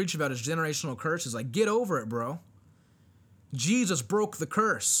all they preach about is generational curses. Like, get over it, bro. Jesus broke the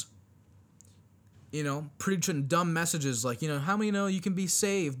curse. Preaching dumb messages like, how many know you can be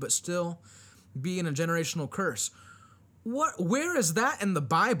saved but still be in a generational curse? Where is that in the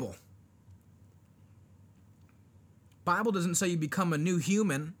Bible? Bible doesn't say you become a new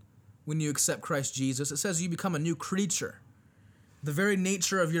human when you accept Christ Jesus. It says you become a new creature. The very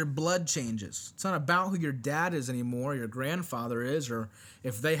nature of your blood changes. It's not about who your dad is anymore, your grandfather is, or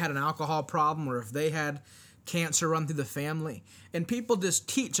if they had an alcohol problem, or if they had cancer run through the family. And people just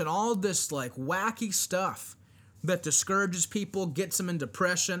teach and all this like wacky stuff that discourages people, gets them in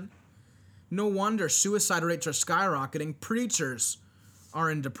depression. No wonder suicide rates are skyrocketing. Preachers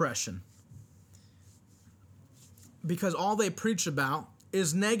are in depression. Because all they preach about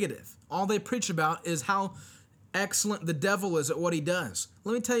is negative. All they preach about is how excellent the devil is at what he does.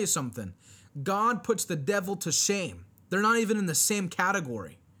 Let me tell you something. God puts the devil to shame. They're not even in the same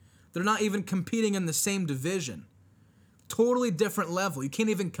category. They're not even competing in the same division. Totally different level. You can't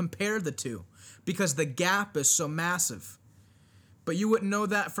even compare the two because the gap is so massive. But you wouldn't know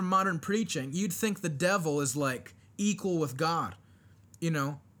that from modern preaching. You'd think the devil is like equal with God.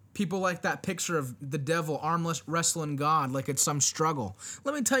 People like that picture of the devil armless wrestling God like it's some struggle.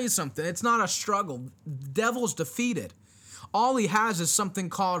 Let me tell you something. It's not a struggle. The devil's defeated. All he has is something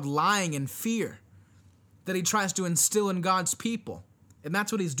called lying and fear that he tries to instill in God's people. And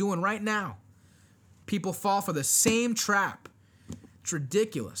that's what he's doing right now. People fall for the same trap. It's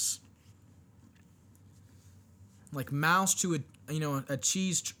ridiculous. Like mouse to a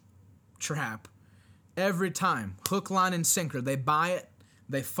cheese trap. Every time. Hook, line, and sinker. They buy it.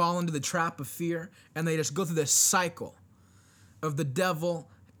 They fall into the trap of fear, and they just go through this cycle of the devil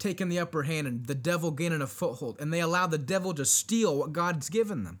taking the upper hand and the devil gaining a foothold, and they allow the devil to steal what God's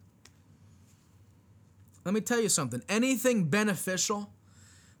given them. Let me tell you something. Anything beneficial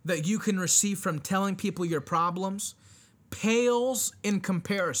that you can receive from telling people your problems pales in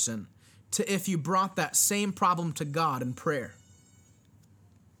comparison to if you brought that same problem to God in prayer.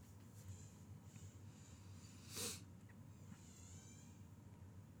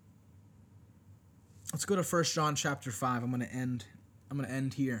 Let's go to 1 John chapter 5. I'm going to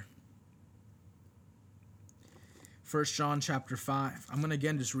end here. 1 John chapter 5. I'm going to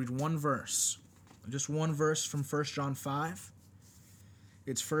again just read one verse. Just one verse from 1 John 5.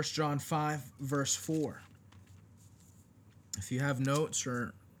 It's 1 John 5, verse 4. If you have notes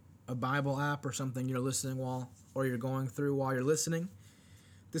or a Bible app or something you're listening or you're going through while you're listening,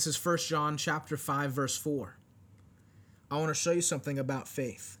 this is 1 John chapter 5, verse 4. I want to show you something about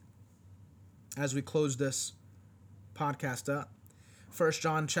faith as we close this podcast up. 1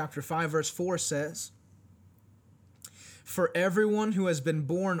 John chapter 5, verse 4 says, "For everyone who has been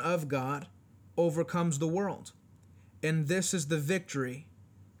born of God overcomes the world, and this is the victory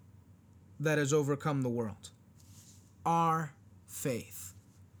that has overcome the world, our faith."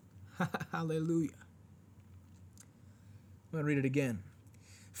 Hallelujah. I'm going to read it again.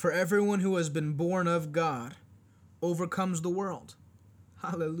 "For everyone who has been born of God overcomes the world."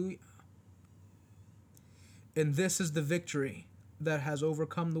 Hallelujah. "And this is the victory that has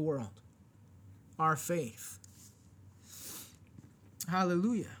overcome the world, our faith."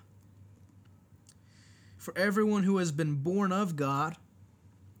 Hallelujah. "For everyone who has been born of God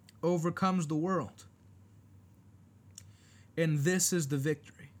overcomes the world. And this is the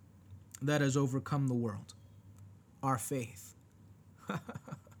victory that has overcome the world, our faith."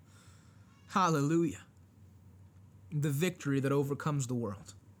 Hallelujah. The victory that overcomes the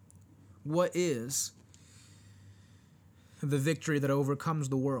world. What is the victory that overcomes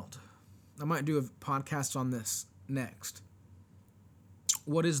the world? I might do a podcast on this next.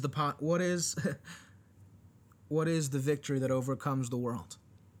 What is the victory that overcomes the world?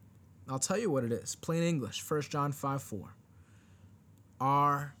 I'll tell you what it is. Plain English, 1 John 5, 4.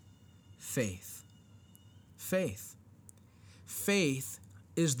 Our faith. Faith. Faith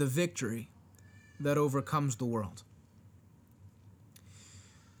is the victory that overcomes the world.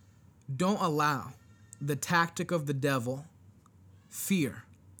 Don't allow the tactic of the devil, fear,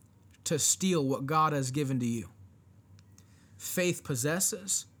 to steal what God has given to you. Faith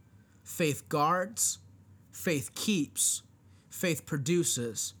possesses, faith guards, faith keeps, faith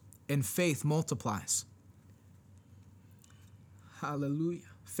produces, and faith multiplies. Hallelujah.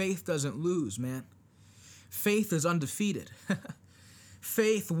 Faith doesn't lose, man. Faith is undefeated.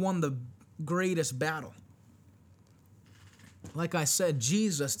 Faith won the greatest battle. Like I said,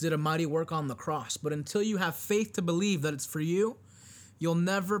 Jesus did a mighty work on the cross, but until you have faith to believe that it's for you, you'll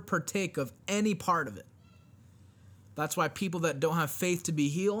never partake of any part of it. That's why people that don't have faith to be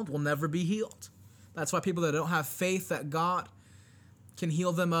healed will never be healed. That's why people that don't have faith that God can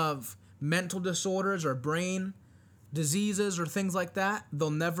heal them of mental disorders or brain diseases or things like that, they'll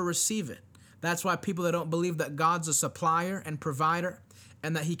never receive it. That's why people that don't believe that God's a supplier and provider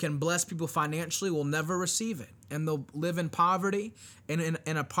and that he can bless people financially will never receive it. And they'll live in poverty and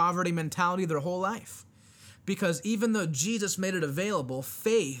in a poverty mentality their whole life. Because even though Jesus made it available,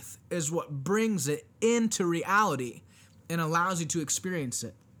 faith is what brings it into reality and allows you to experience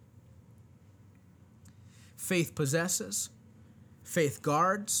it. Faith possesses, faith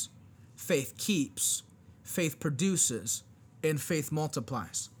guards, faith keeps, faith produces, and faith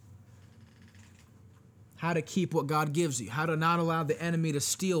multiplies. How to keep what God gives you. How to not allow the enemy to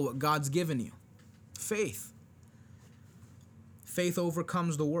steal what God's given you. Faith. Faith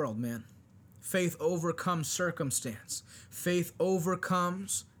overcomes the world, man. Faith overcomes circumstance. Faith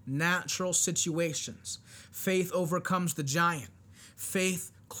overcomes natural situations. Faith overcomes the giant.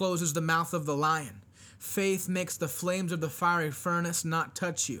 Faith closes the mouth of the lion. Faith makes the flames of the fiery furnace not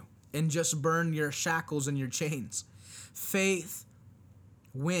touch you and just burn your shackles and your chains. Faith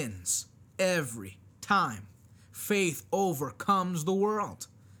wins every time. Faith overcomes the world.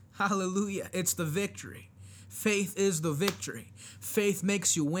 Hallelujah. It's the victory. Faith is the victory. Faith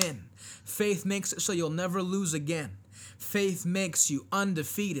makes you win. Faith makes it so you'll never lose again. Faith makes you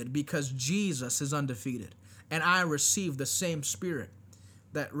undefeated because Jesus is undefeated. And I receive the same Spirit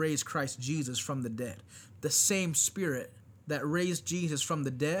that raised Christ Jesus from the dead. The same Spirit that raised Jesus from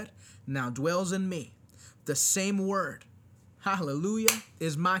the dead now dwells in me. The same word, hallelujah,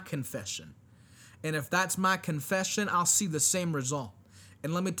 is my confession. And if that's my confession, I'll see the same result.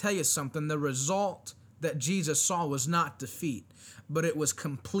 And let me tell you something, the result that Jesus saw was not defeat, but it was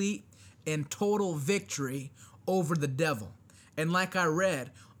complete and total victory over the devil. And like I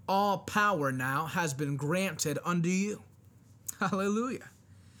read, all power now has been granted unto you. Hallelujah.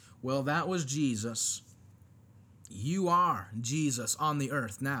 Well, that was Jesus. You are Jesus on the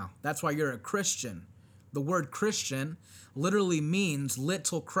earth now. That's why you're a Christian. The word Christian literally means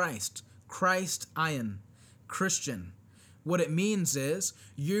little Christ. Christ-ion, Christian. What it means is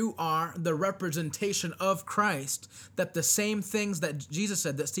you are the representation of Christ, that the same things that Jesus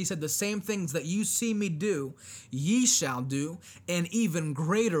said, that he said, the same things that you see me do, ye shall do, and even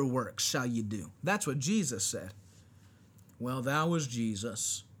greater works shall ye do. That's what Jesus said. Well, that was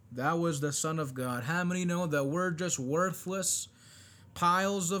Jesus. That was the Son of God. How many know that we're just worthless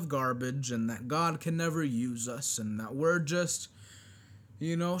piles of garbage and that God can never use us and that we're just,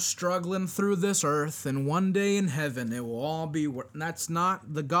 struggling through this earth and one day in heaven it will all be That's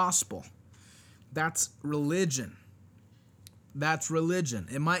not the gospel. That's religion. That's religion.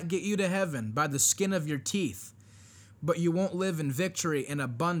 It might get you to heaven by the skin of your teeth, but you won't live in victory and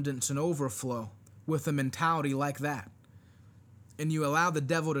abundance and overflow with a mentality like that. And you allow the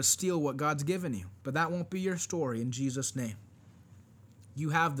devil to steal what God's given you. But that won't be your story in Jesus' name. You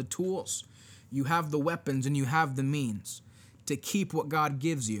have the tools, you have the weapons, and you have the means to keep what God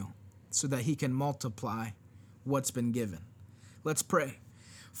gives you so that he can multiply what's been given. Let's pray.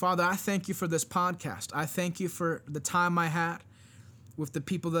 Father, I thank you for this podcast. I thank you for the time I had with the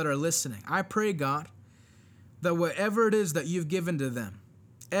people that are listening. I pray, God, that whatever it is that you've given to them,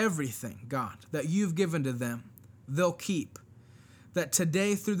 everything, God, that you've given to them, they'll keep. That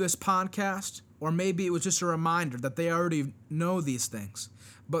today through this podcast, or maybe it was just a reminder that they already know these things.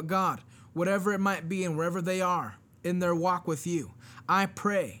 But God, whatever it might be and wherever they are in their walk with you, I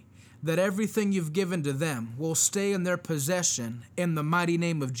pray that everything you've given to them will stay in their possession in the mighty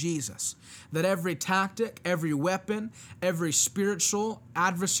name of Jesus. That every tactic, every weapon, every spiritual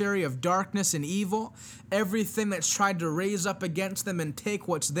adversary of darkness and evil, everything that's tried to raise up against them and take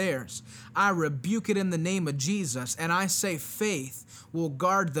what's theirs, I rebuke it in the name of Jesus, and I say faith will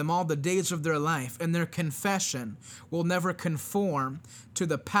guard them all the days of their life, and their confession will never conform to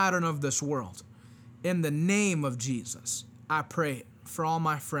the pattern of this world. In the name of Jesus, I pray for all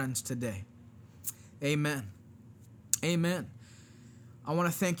my friends today. Amen. Amen. I want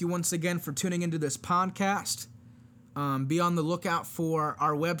to thank you once again for tuning into this podcast. Be on the lookout for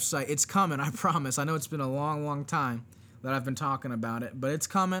our website. It's coming, I promise. I know it's been a long, long time that I've been talking about it, but it's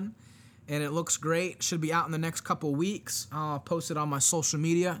coming, and it looks great. Should be out in the next couple weeks. I'll post it on my social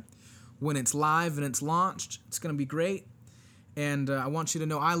media when it's live and it's launched. It's going to be great, and I want you to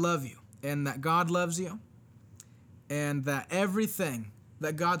know I love you, and that God loves you, and that everything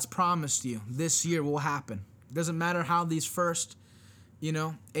that God's promised you this year will happen. It doesn't matter how these first,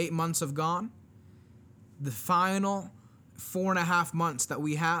 8 months have gone. The final 4.5 months that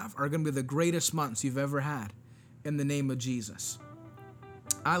we have are going to be the greatest months you've ever had in the name of Jesus.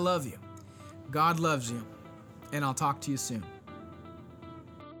 I love you. God loves you. And I'll talk to you soon.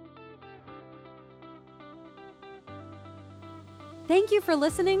 Thank you for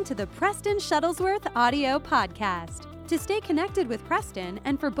listening to the Preston Shuttlesworth audio podcast. To stay connected with Preston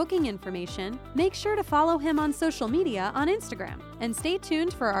and for booking information, make sure to follow him on social media on Instagram and stay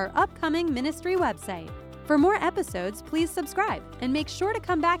tuned for our upcoming ministry website. For more episodes, please subscribe and make sure to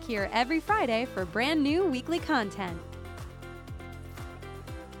come back here every Friday for brand new weekly content.